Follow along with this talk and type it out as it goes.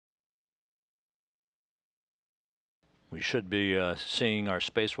We should be seeing our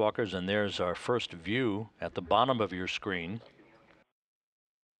spacewalkers, and there's our first view at the bottom of your screen.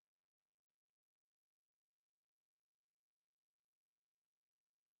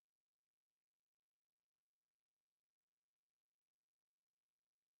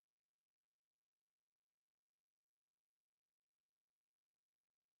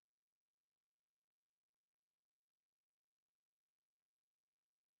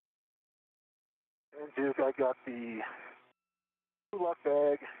 And Duke, I got the lock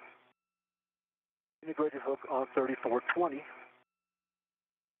bag, integrated hook on 3420.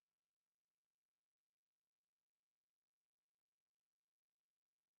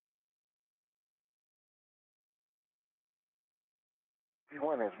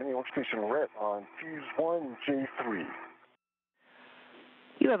 P1 has mini workstation red on fuse 1 J3.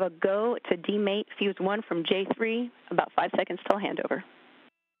 You have a go to demate fuse 1 from J3, about 5 seconds till handover.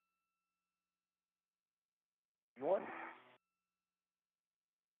 P1.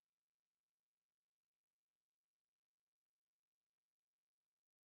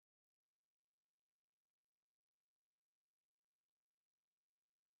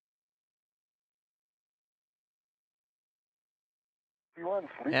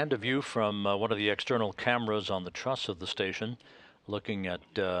 And a view from one of the external cameras on the truss of the station, looking at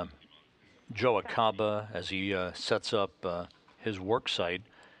Joe Acaba as he sets up his work site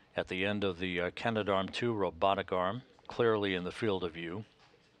at the end of the Canadarm2 robotic arm, clearly in the field of view.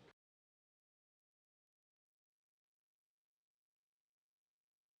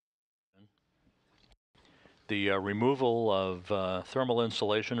 The removal of thermal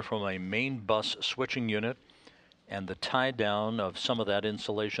insulation from a main bus switching unit and the tie down of some of that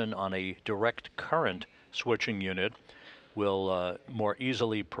insulation on a direct current switching unit will more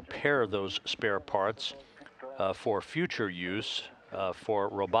easily prepare those spare parts for future use for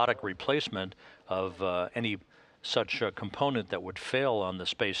robotic replacement of any such component that would fail on the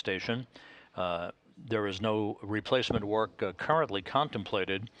space station. There is no replacement work currently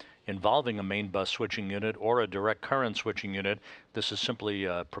contemplated involving a main bus switching unit or a direct current switching unit. This is simply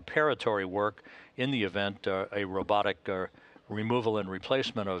preparatory work in the event a robotic removal and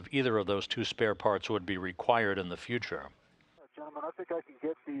replacement of either of those two spare parts would be required in the future. Gentlemen, I think I can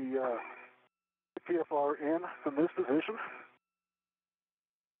get the PFR in from this position.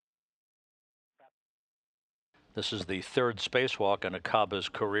 This is the third spacewalk in Acaba's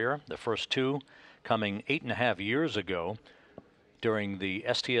career, the first two coming 8.5 years ago during the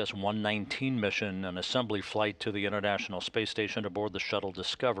STS-119 mission, an assembly flight to the International Space Station aboard the shuttle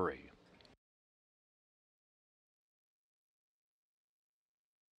Discovery.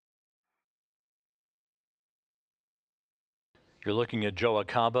 You're looking at Joe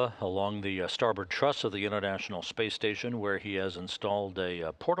Acaba along the starboard truss of the International Space Station, where he has installed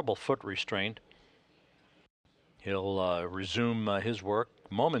a portable foot restraint. He'll resume his work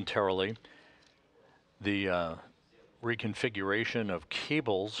momentarily. The reconfiguration of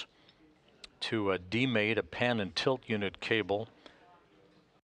cables to demate a pan and tilt unit cable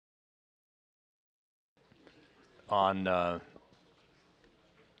on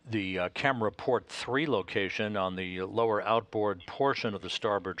the camera port 3 location on the lower outboard portion of the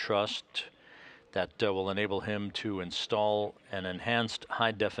starboard truss. That will enable him to install an enhanced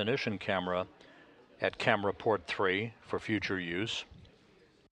high definition camera at camera port 3 for future use.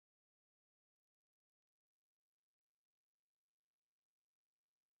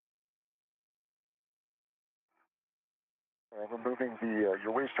 Removing the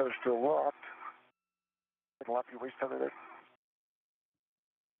your waist tether still locked. Lock your waist tether there.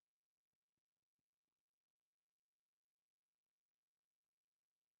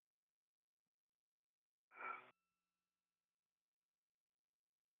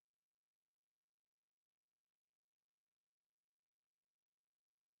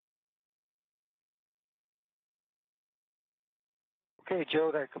 Okay,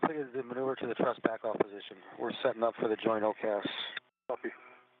 Joe, that completed the maneuver to the truss back-off position. We're setting up for the joint OCAS. Copy.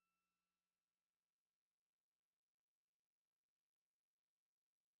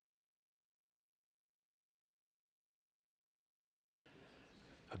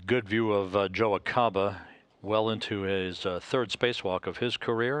 A good view of Joe Acaba well into his third spacewalk of his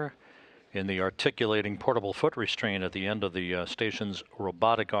career in the articulating portable foot restraint at the end of the station's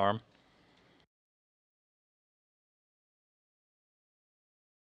robotic arm.